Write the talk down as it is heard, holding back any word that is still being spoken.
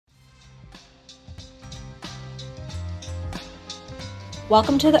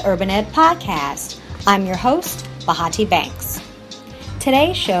Welcome to the Urban Ed Podcast. I'm your host, Bahati Banks.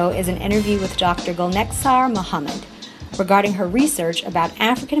 Today's show is an interview with Dr. Gulnexar Mohammed regarding her research about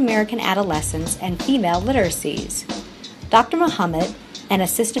African American adolescents and female literacies. Dr. Mohammed, an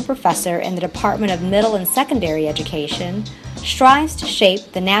assistant professor in the Department of Middle and Secondary Education, strives to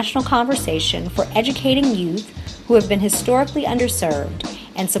shape the national conversation for educating youth who have been historically underserved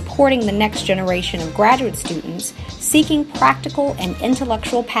and supporting the next generation of graduate students seeking practical and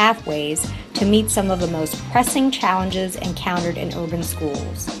intellectual pathways to meet some of the most pressing challenges encountered in urban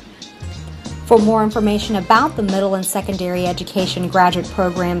schools. For more information about the middle and secondary education graduate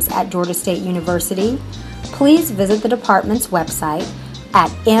programs at Georgia State University, please visit the department's website at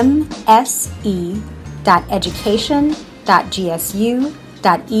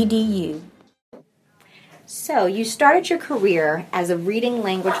mse.education.gsu.edu. So, you started your career as a reading,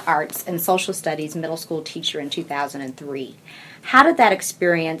 language arts, and social studies middle school teacher in 2003. How did that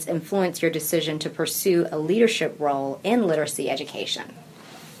experience influence your decision to pursue a leadership role in literacy education?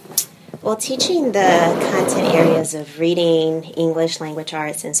 Well, teaching the content areas of reading, English, language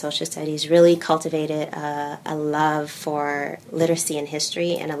arts, and social studies really cultivated a love for literacy and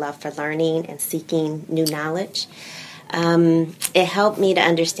history and a love for learning and seeking new knowledge. It helped me to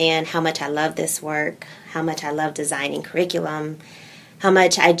understand how much I love this work, how much I love designing curriculum, how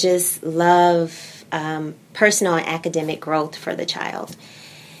much I just love personal and academic growth for the child.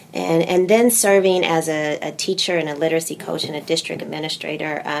 And then serving as a teacher and a literacy coach and a district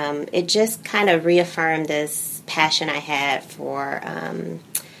administrator, it just kind of reaffirmed this passion I had for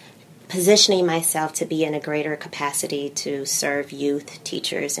positioning myself to be in a greater capacity to serve youth,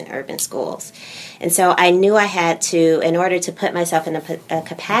 teachers, in urban schools. And so I knew I had to, in order to put myself in a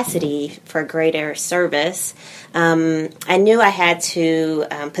capacity for greater service, I knew I had to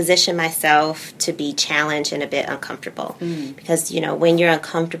position myself to be challenged and a bit uncomfortable. Because, when you're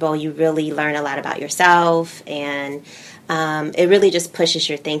uncomfortable, you really learn a lot about yourself, and it really just pushes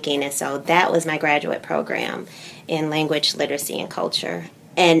your thinking. And so that was my graduate program in language, literacy, and culture.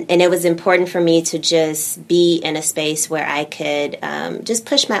 And it was important for me to just be in a space where I could just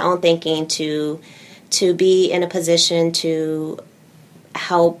push my own thinking to be in a position to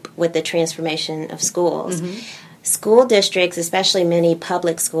help with the transformation of schools. Mm-hmm. School districts, especially many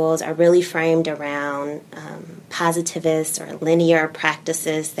public schools, are really framed around positivist or linear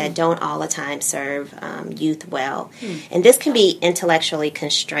practices that don't all the time serve youth well. And this can be intellectually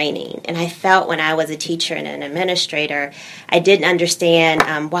constraining. And I felt when I was a teacher and an administrator, I didn't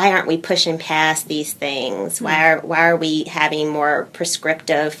understand why aren't we pushing past these things? Why are we having more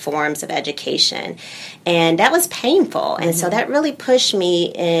prescriptive forms of education? And that was painful. And so that really pushed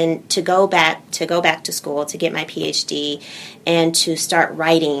me in to go back to school to get my PhD and to start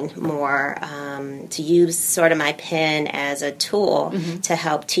writing more, to use sort of my pen as a tool to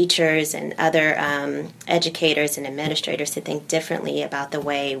help teachers and other educators and administrators to think differently about the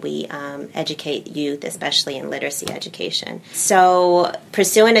way we educate youth, especially in literacy education. So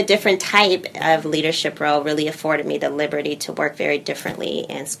pursuing a different type of leadership role really afforded me the liberty to work very differently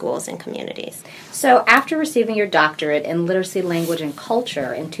in schools and communities. So after receiving your doctorate in literacy, language, and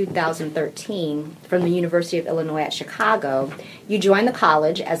culture in 2013 from the University of Illinois at Chicago, you joined the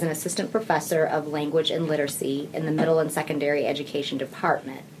college as an assistant professor of language and literacy in the middle and secondary education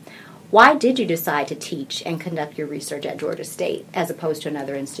department. Why did you decide to teach and conduct your research at Georgia State as opposed to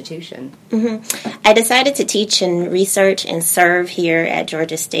another institution? I decided to teach and research and serve here at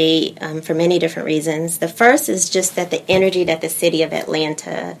Georgia State for many different reasons. The first is just that the energy that the city of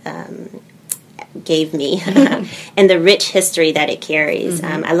Atlanta gave me and the rich history that it carries.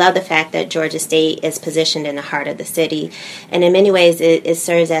 I love the fact that Georgia State is positioned in the heart of the city, and in many ways it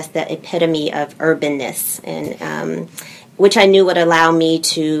serves as the epitome of urbanness, and which I knew would allow me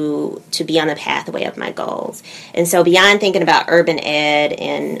to be on the pathway of my goals. And so beyond thinking about urban ed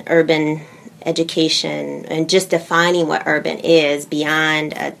and urban education and just defining what urban is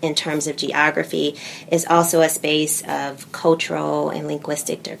beyond in terms of geography is also a space of cultural and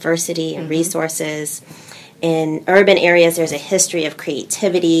linguistic diversity and resources. In urban areas, there's a history of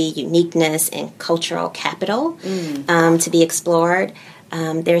creativity, uniqueness, and cultural capital to be explored.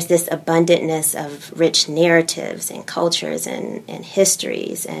 There's this abundantness of rich narratives and cultures and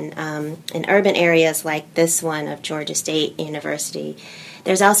histories. And in urban areas like this one of Georgia State University,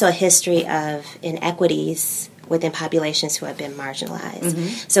 there's also a history of inequities within populations who have been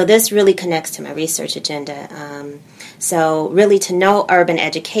marginalized. So this really connects to my research agenda. So really, to know urban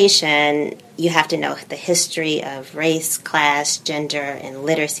education, you have to know the history of race, class, gender, and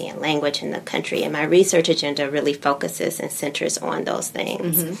literacy and language in the country. And my research agenda really focuses and centers on those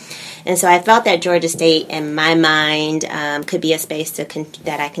things. And so I felt that Georgia State, in my mind, could be a space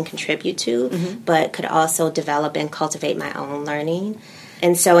that I can contribute to, but could also develop and cultivate my own learning.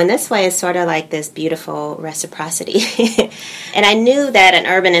 And so in this way, it's sort of like this beautiful reciprocity. And I knew that an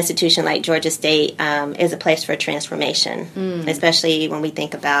urban institution like Georgia State is a place for transformation, especially when we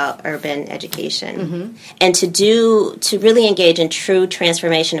think about urban education. And to really engage in true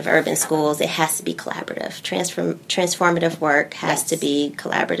transformation of urban schools, it has to be collaborative. Transformative work has to be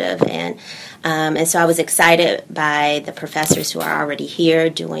collaborative. And so I was excited by the professors who are already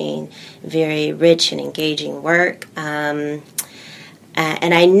here doing very rich and engaging work.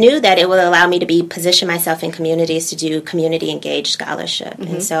 And I knew that it would allow me to position myself in communities to do community-engaged scholarship.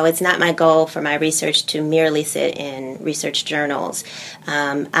 And so it's not my goal for my research to merely sit in research journals.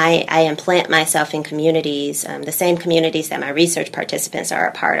 I implant myself in communities, the same communities that my research participants are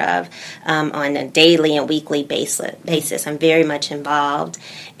a part of, on a daily and weekly basis. I'm very much involved.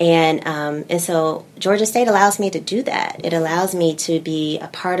 And so Georgia State allows me to do that. It allows me to be a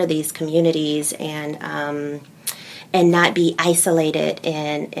part of these communities and not be isolated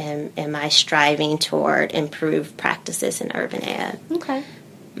in my striving toward improved practices in urban ed. Okay.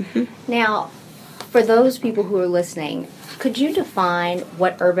 Now, for those people who are listening, could you define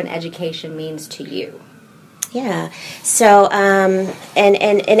what urban education means to you? Yeah. So, and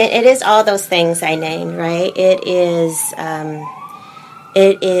it is all those things I named, right? It is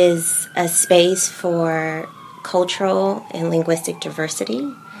a space for cultural and linguistic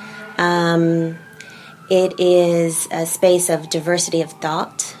diversity. It is a space of diversity of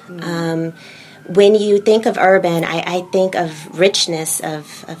thought. When you think of urban, I think of richness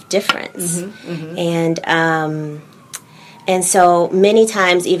of difference. And so many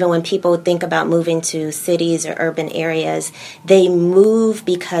times, even when people think about moving to cities or urban areas, they move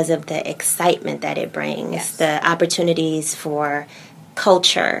because of the excitement that it brings, the opportunities for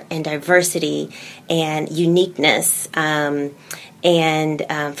culture and diversity and uniqueness, and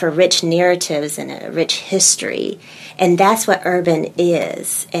for rich narratives and a rich history. And that's what urban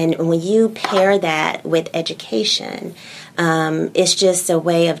is. And when you pair that with education, it's just a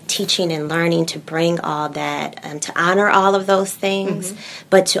way of teaching and learning to bring all that, to honor all of those things,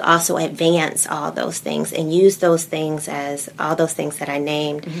 but to also advance all those things and use those things, as all those things that I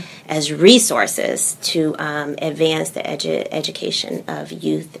named, as resources to advance the education of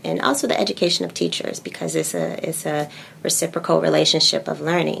youth and also the education of teachers, because it's a reciprocal relationship of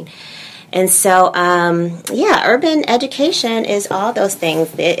learning. And so, urban education is all those things.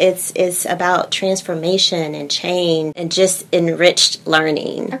 It's about transformation and change and just enriched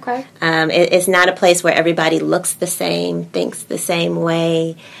learning. Okay. It's not a place where everybody looks the same, thinks the same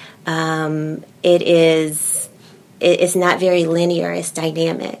way. It's not very linear. It's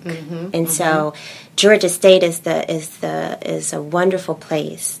dynamic. And so, Georgia State is a wonderful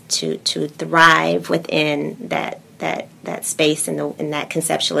place to thrive within that space and that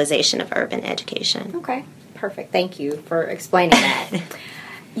conceptualization of urban education. Okay, perfect. Thank you for explaining that.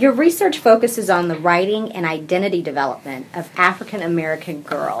 Your research focuses on the writing and identity development of African American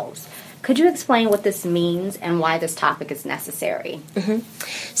girls. Could you explain what this means and why this topic is necessary?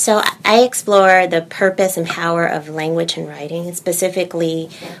 So I explore the purpose and power of language and writing, and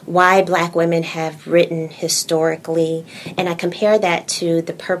specifically why Black women have written historically, and I compare that to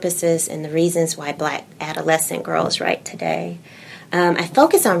the purposes and the reasons why Black adolescent girls write today. I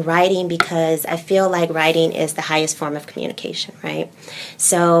focus on writing because I feel like writing is the highest form of communication, right?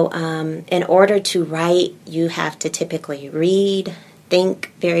 So in order to write, you have to typically read,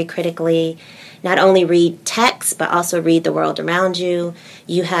 think very critically, not only read text, but also read the world around you.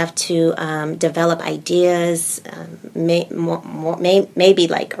 You have to develop ideas, maybe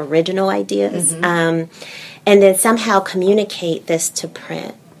like original ideas, and then somehow communicate this to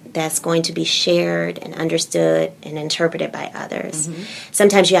print that's going to be shared and understood and interpreted by others.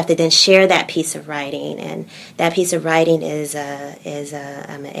 Sometimes you have to then share that piece of writing, and that piece of writing is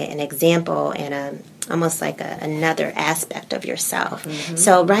an example and almost like another aspect of yourself.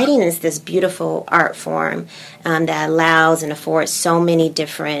 So writing is this beautiful art form that allows and affords so many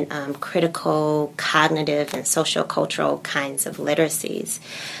different critical, cognitive, and social-cultural kinds of literacies.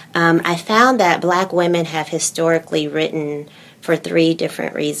 I found that Black women have historically written for 3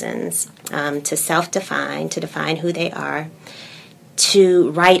 different reasons: to self-define, to define who they are,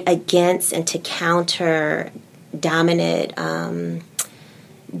 to write against and to counter dominant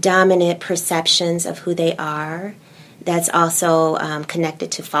dominant perceptions of who they are. That's also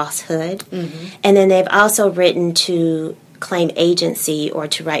connected to falsehood. And then they've also written to claim agency or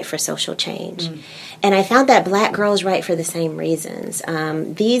to write for social change. And I found that Black girls write for the same reasons.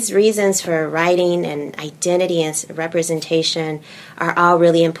 These reasons for writing and identity and representation are all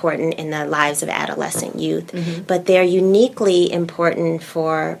really important in the lives of adolescent youth. But they're uniquely important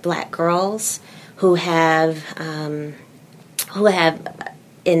for Black girls who have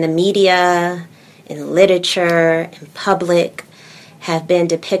in the media, in literature, in public, have been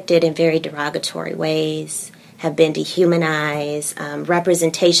depicted in very derogatory ways, have been dehumanized.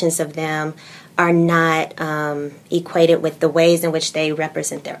 Representations of them are not equated with the ways in which they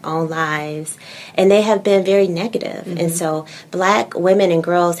represent their own lives, and they have been very negative. And so Black women and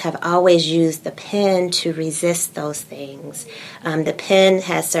girls have always used the pen to resist those things. The pen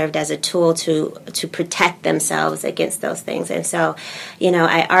has served as a tool to protect themselves against those things. And so,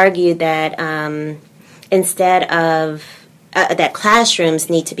 I argue that instead of that classrooms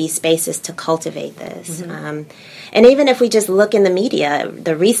need to be spaces to cultivate this. And even if we just look in the media,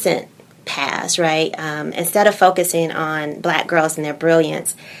 the recent past, right? Instead of focusing on Black girls and their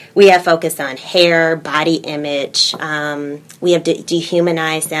brilliance, we have focused on hair, body image. We have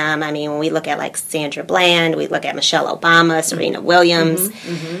dehumanized them. I mean, when we look at like Sandra Bland, we look at Michelle Obama, Serena Williams.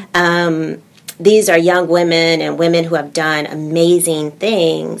 These are young women and women who have done amazing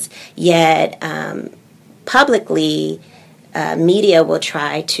things, yet publicly media will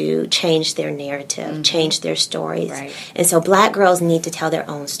try to change their narrative, change their stories. Right. And so Black girls need to tell their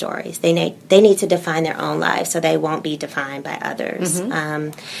own stories. They need to define their own lives so they won't be defined by others.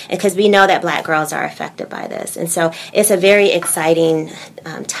 Because we know that Black girls are affected by this. And so it's a very exciting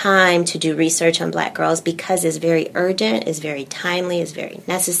time to do research on Black girls because it's very urgent, it's very timely, it's very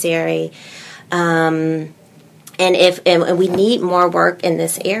necessary. And we need more work in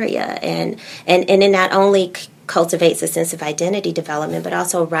this area. And it not only cultivates a sense of identity development, but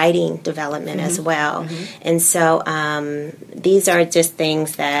also writing development as well. And so these are just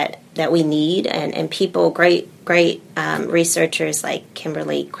things that we need, and people, great researchers like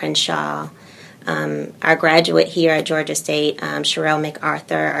Kimberly Crenshaw, our graduate here at Georgia State, Sherelle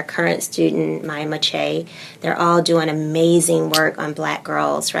MacArthur, our current student, Maya Mache, they're all doing amazing work on Black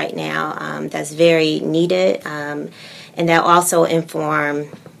girls right now that's very needed, and that also inform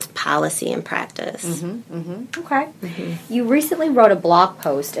policy and practice. Okay. You recently wrote a blog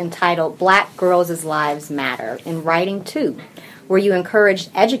post entitled Black Girls' Lives Matter in Writing Too, where you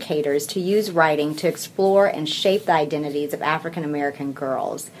encouraged educators to use writing to explore and shape the identities of African American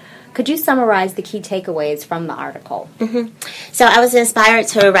girls. Could you summarize the key takeaways from the article? So I was inspired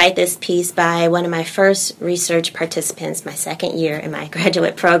to write this piece by one of my first research participants, my second year in my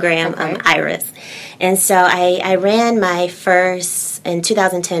graduate program, Iris. And so I ran my first, in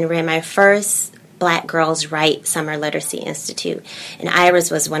 2010, ran my first Black Girls Write Summer Literacy Institute. And Iris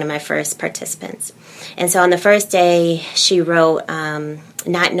was one of my first participants. And so on the first day, she wrote,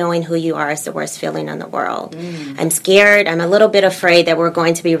 not knowing who you are is the worst feeling in the world. I'm scared. I'm a little bit afraid that we're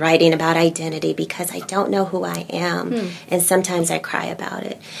going to be writing about identity because I don't know who I am. And sometimes I cry about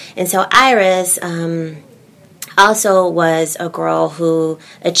it. And so Iris also was a girl who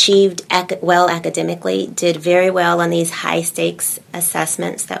achieved well academically, did very well on these high-stakes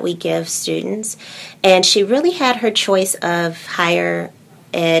assessments that we give students. And she really had her choice of higher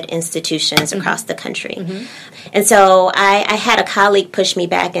ed institutions across the country. And so I had a colleague push me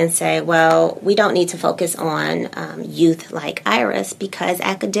back and say, well, we don't need to focus on youth like Iris because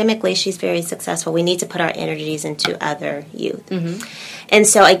academically she's very successful. We need to put our energies into other youth. And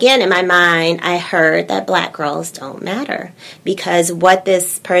so again, in my mind, I heard that Black girls don't matter because what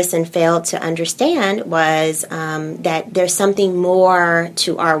this person failed to understand was that there's something more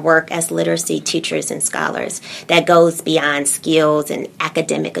to our work as literacy teachers and scholars that goes beyond skills and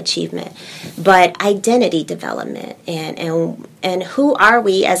academic achievement, but identity development and who are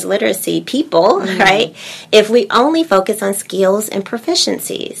we as literacy people, right? If we only focus on skills and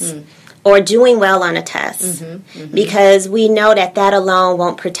proficiencies. Or doing well on a test, because we know that alone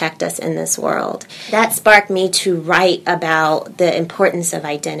won't protect us in this world. That sparked me to write about the importance of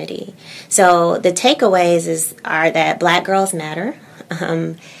identity. So the takeaways are that Black girls matter,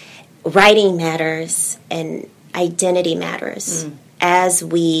 writing matters, and identity matters. As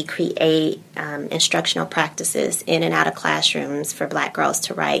we create instructional practices in and out of classrooms for Black girls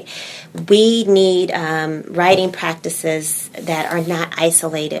to write, we need writing practices that are not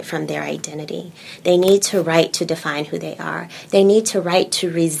isolated from their identity. They need to write to define who they are. They need to write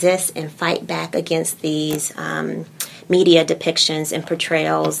to resist and fight back against these media depictions and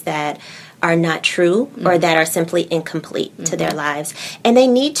portrayals that are not true or that are simply incomplete to their lives. And they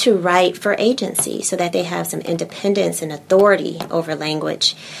need to write for agency so that they have some independence and authority over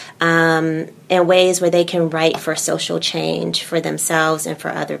language, and ways where they can write for social change for themselves and for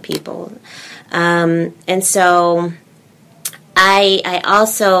other people. And so I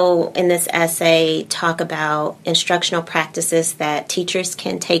also, in this essay, talk about instructional practices that teachers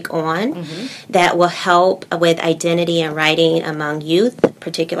can take on that will help with identity and writing among youth,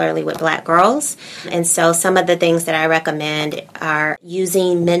 particularly with Black girls. And so some of the things that I recommend are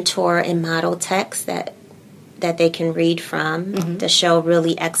using mentor and model texts that they can read from to show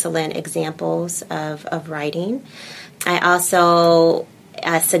really excellent examples of writing. I also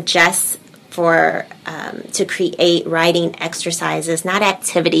suggest to create writing exercises, not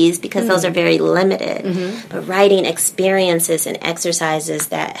activities, because those are very limited, but writing experiences and exercises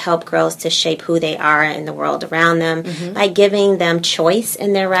that help girls to shape who they are in the world around them by giving them choice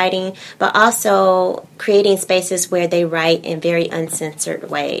in their writing, but also creating spaces where they write in very uncensored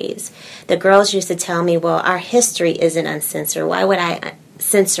ways. The girls used to tell me, well, our history isn't uncensored. Why would I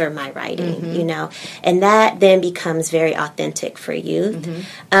censor my writing, you know? And that then becomes very authentic for youth.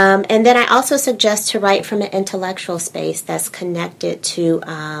 And then I also suggest to write from an intellectual space that's connected to,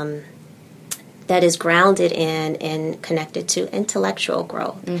 that is grounded in and connected to intellectual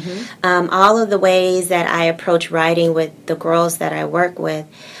growth. All of the ways that I approach writing with the girls that I work with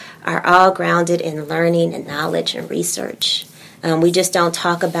are all grounded in learning and knowledge and research. We just don't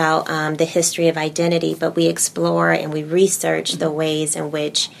talk about the history of identity, but we explore and we research the ways in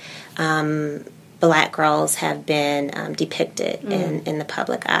which Black girls have been depicted in the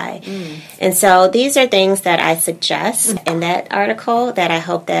public eye. And so these are things that I suggest in that article that I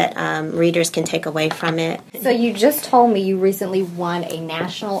hope that readers can take away from it. So you just told me you recently won a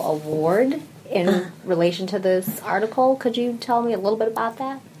national award in relation to this article. Could you tell me a little bit about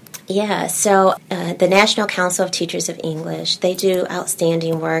that? Yeah, so the National Council of Teachers of English, they do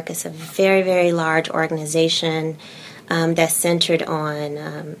outstanding work. It's a very, very large organization that's centered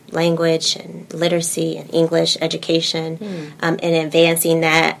on language and literacy and English education and advancing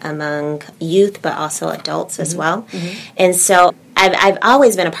that among youth, but also adults as well. And so I've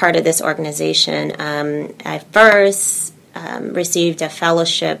always been a part of this organization. I first received a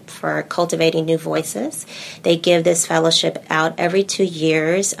fellowship for cultivating new voices. They give this fellowship out every 2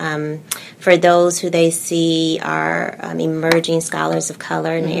 years for those who they see are emerging scholars of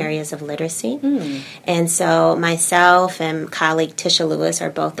color in the areas of literacy. And so myself and colleague Tisha Lewis are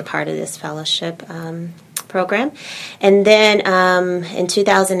both a part of this fellowship program. And then in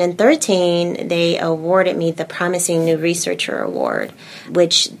 2013, they awarded me the Promising New Researcher Award,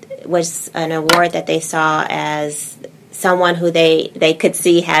 which was an award that they saw as someone who they could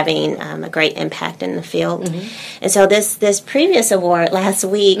see having a great impact in the field. And so this previous award last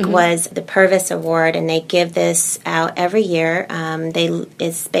week was the Purvis Award, and they give this out every year.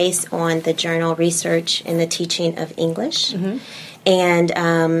 It's based on the journal Research in the Teaching of English. And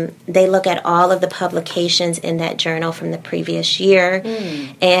they look at all of the publications in that journal from the previous year,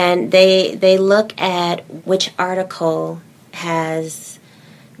 and they look at which article has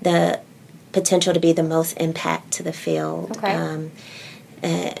the potential to be the most impact to the field.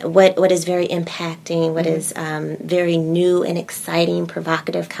 What is very impacting, what is very new and exciting,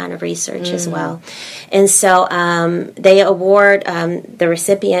 provocative kind of research as well. And so they award the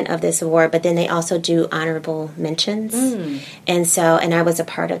recipient of this award, but then they also do honorable mentions. And I was a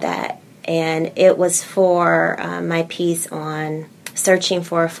part of that. And it was for my piece on Searching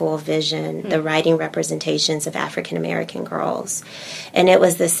for a Full Vision, the writing representations of African American girls. And it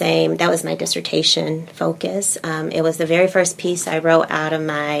was the same, that was my dissertation focus. It was the very first piece I wrote out of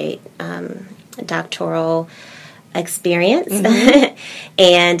my doctoral experience.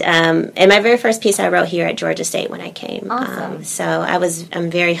 And my very first piece I wrote here at Georgia State when I came. Awesome. So I'm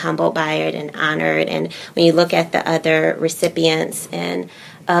very humbled by it and honored. And when you look at the other recipients and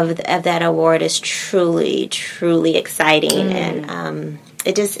of that award, is truly, truly exciting, and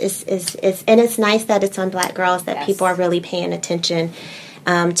it just is. And it's nice that it's on Black girls, that people are really paying attention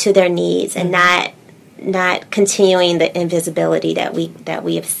to their needs and not continuing the invisibility that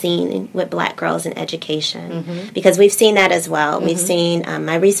we have seen with Black girls in education, because we've seen that as well. We've seen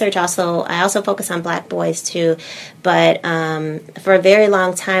my research also. I also focus on Black boys too, but for a very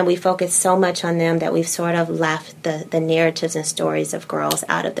long time we focused so much on them that we've sort of left the narratives and stories of girls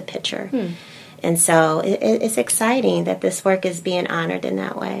out of the picture. And so it's exciting that this work is being honored in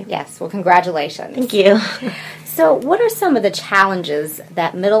that way. Yes, well, congratulations. Thank you. So what are some of the challenges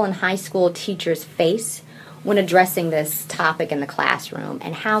that middle and high school teachers face when addressing this topic in the classroom,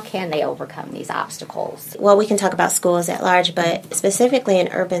 and how can they overcome these obstacles? Well, we can talk about schools at large, but specifically in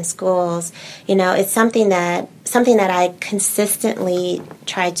urban schools, it's something that I consistently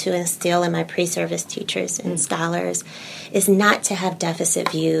try to instill in my pre-service teachers and scholars is not to have deficit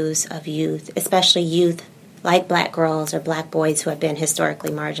views of youth, especially youth like black girls or black boys who have been historically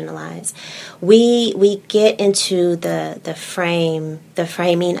marginalized. We get into the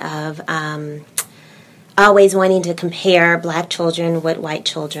framing of always wanting to compare black children with white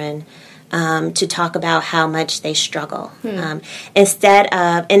children, to talk about how much they struggle. Instead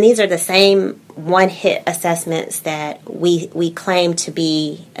of, and these are the same one-hit assessments that we claim to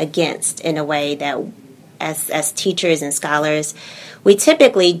be against in a way that as teachers and scholars, we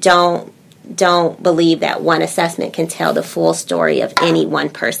typically don't believe that one assessment can tell the full story of any one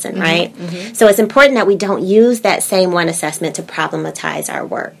person, right? So it's important that we don't use that same one assessment to problematize our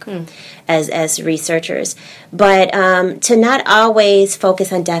work as researchers, but to not always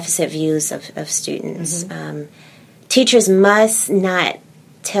focus on deficit views of students. Teachers must not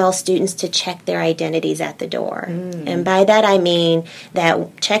tell students to check their identities at the door. And by that I mean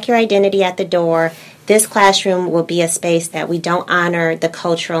that check your identity at the door. This classroom will be a space that we don't honor the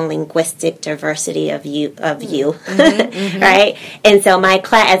cultural and linguistic diversity of you, right? And so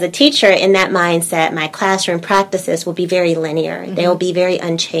as a teacher in that mindset, my classroom practices will be very linear. They will be very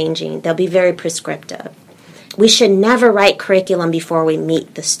unchanging. They'll be very prescriptive. We should never write curriculum before we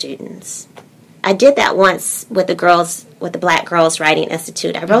meet the students. I did that once with the Black Girls Writing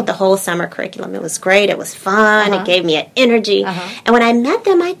Institute. I wrote the whole summer curriculum. It was great. It was fun. It gave me an energy. And when I met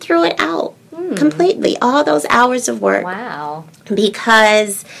them, I threw it out. Completely, all those hours of work. Wow.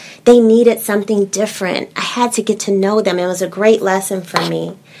 Because they needed something different. I had to get to know them. It was a great lesson for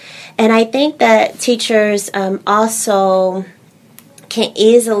me. And I think that teachers also can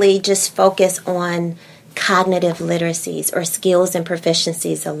easily just focus on cognitive literacies or skills and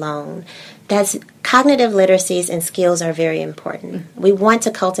proficiencies alone. Cognitive literacies and skills are very important. We want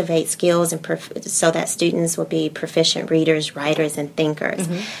to cultivate skills so that students will be proficient readers, writers, and thinkers.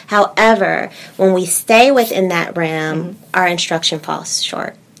 However, when we stay within that realm, our instruction falls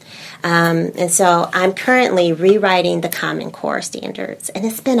short. And so I'm currently rewriting the Common Core standards, and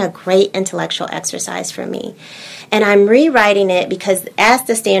it's been a great intellectual exercise for me. And I'm rewriting it because as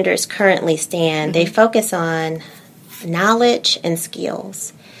the standards currently stand, they focus on knowledge and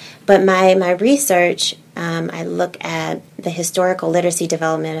skills. But my research, I look at the historical literacy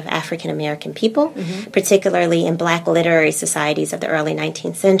development of African American people, particularly in black literary societies of the early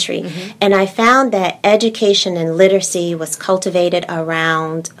 19th century. And I found that education and literacy was cultivated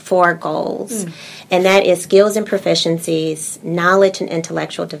around 4 goals. And that is skills and proficiencies, knowledge and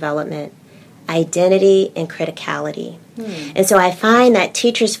intellectual development, identity, and criticality. And so I find that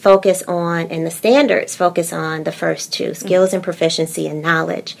teachers focus on, and the standards focus on the first 2, skills and proficiency and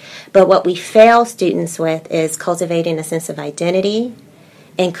knowledge. But what we fail students with is cultivating a sense of identity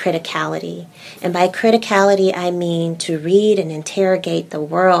and criticality. And by criticality, I mean to read and interrogate the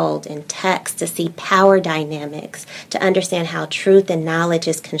world in text, to see power dynamics, to understand how truth and knowledge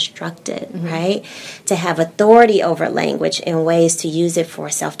is constructed, right? To have authority over language in ways to use it for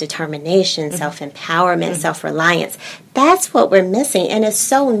self-determination, self-empowerment, self-reliance. That's what we're missing, and it's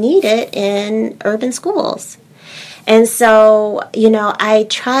so needed in urban schools. And so, I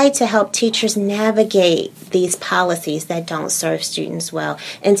try to help teachers navigate these policies that don't serve students well,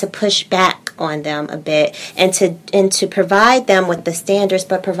 and to push back on them a bit, and to provide them with the standards,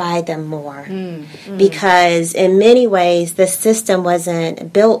 but provide them more. Because in many ways, the system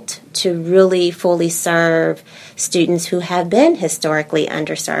wasn't built to really fully serve students who have been historically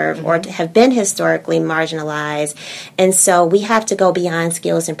underserved or have been historically marginalized. And so we have to go beyond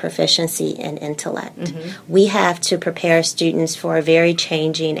skills and proficiency and intellect. We have to prepare students for a very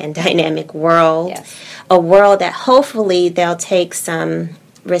changing and dynamic world, a world that hopefully they'll take some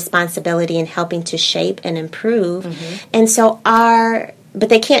responsibility in helping to shape and improve. And so but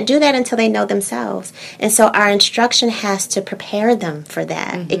they can't do that until they know themselves. And so our instruction has to prepare them for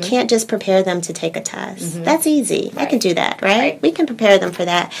that. It can't just prepare them to take a test. That's easy. I can do that, right? We can prepare them for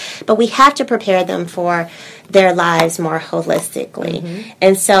that. But we have to prepare them for their lives more holistically.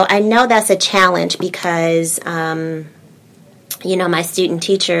 And so I know that's a challenge because my student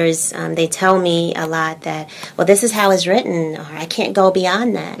teachers, they tell me a lot that, well, this is how it's written, or I can't go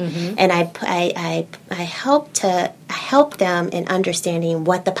beyond that. And I help them in understanding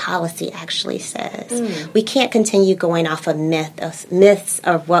what the policy actually says. We can't continue going off of myths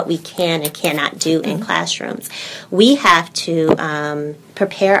of what we can and cannot do in classrooms. We have to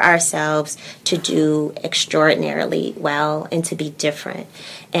prepare ourselves to do extraordinarily well and to be different,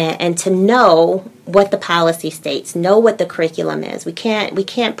 and to know what the policy states, know what the curriculum is. We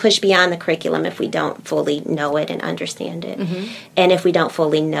can't push beyond the curriculum if we don't fully know it and understand it, and if we don't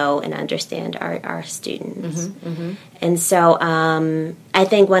fully know and understand our students. And so I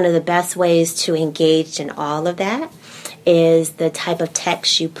think one of the best ways to engage in all of that is the type of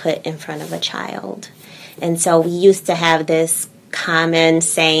text you put in front of a child. And so we used to have this common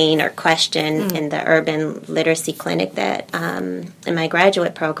saying or question in the urban literacy clinic that in my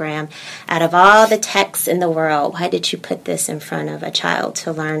graduate program, out of all the texts in the world, why did you put this in front of a child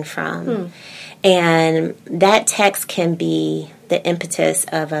to learn from? And that text can be the impetus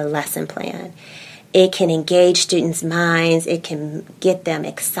of a lesson plan. It can engage students' minds. It can get them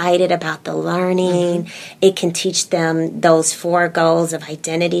excited about the learning. It can teach them those 4 goals of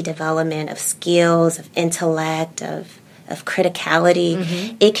identity development, of skills, of intellect, of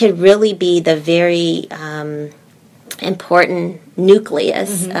criticality. It could really be the very important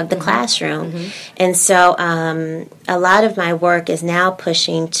nucleus of the classroom. And so a lot of my work is now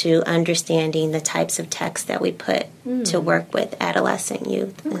pushing to understanding the types of texts that we put to work with adolescent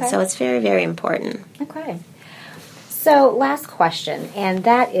youth. And so it's very, very important. Okay. So last question, and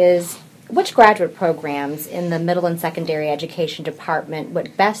that is, which graduate programs in the middle and secondary education department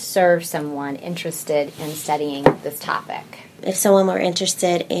would best serve someone interested in studying this topic? If someone were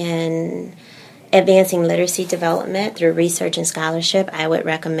interested in advancing literacy development through research and scholarship, I would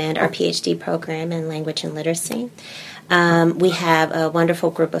recommend our PhD program in language and literacy. We have a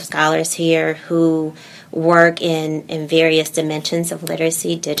wonderful group of scholars here who work in various dimensions of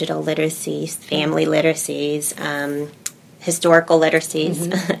literacy: digital literacies, family literacies, historical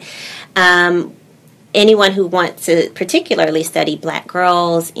literacies. Anyone who wants to particularly study Black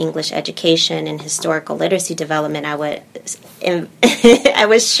girls, English education, and historical literacy development, I would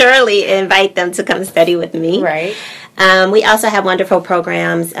surely invite them to come study with me. Right. We also have wonderful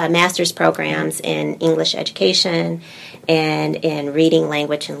programs, master's programs in English education and in reading,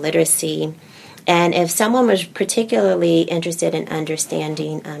 language, and literacy. And if someone was particularly interested in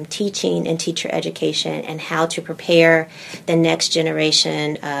understanding teaching and teacher education and how to prepare the next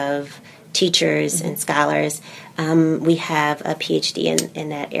generation of teachers and scholars, we have a PhD in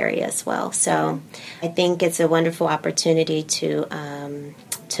that area as well. So I think it's a wonderful opportunity to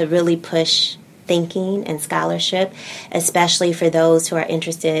really push thinking and scholarship, especially for those who are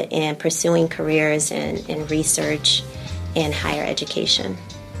interested in pursuing careers in research and higher education.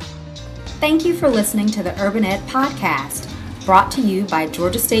 Thank you for listening to the Urban Ed Podcast, brought to you by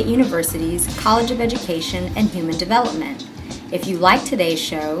Georgia State University's College of Education and Human Development. If you like today's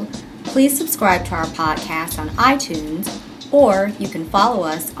show, please subscribe to our podcast on iTunes, or you can follow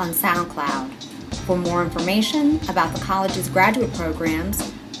us on SoundCloud. For more information about the college's graduate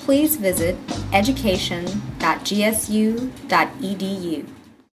programs, please visit education.gsu.edu.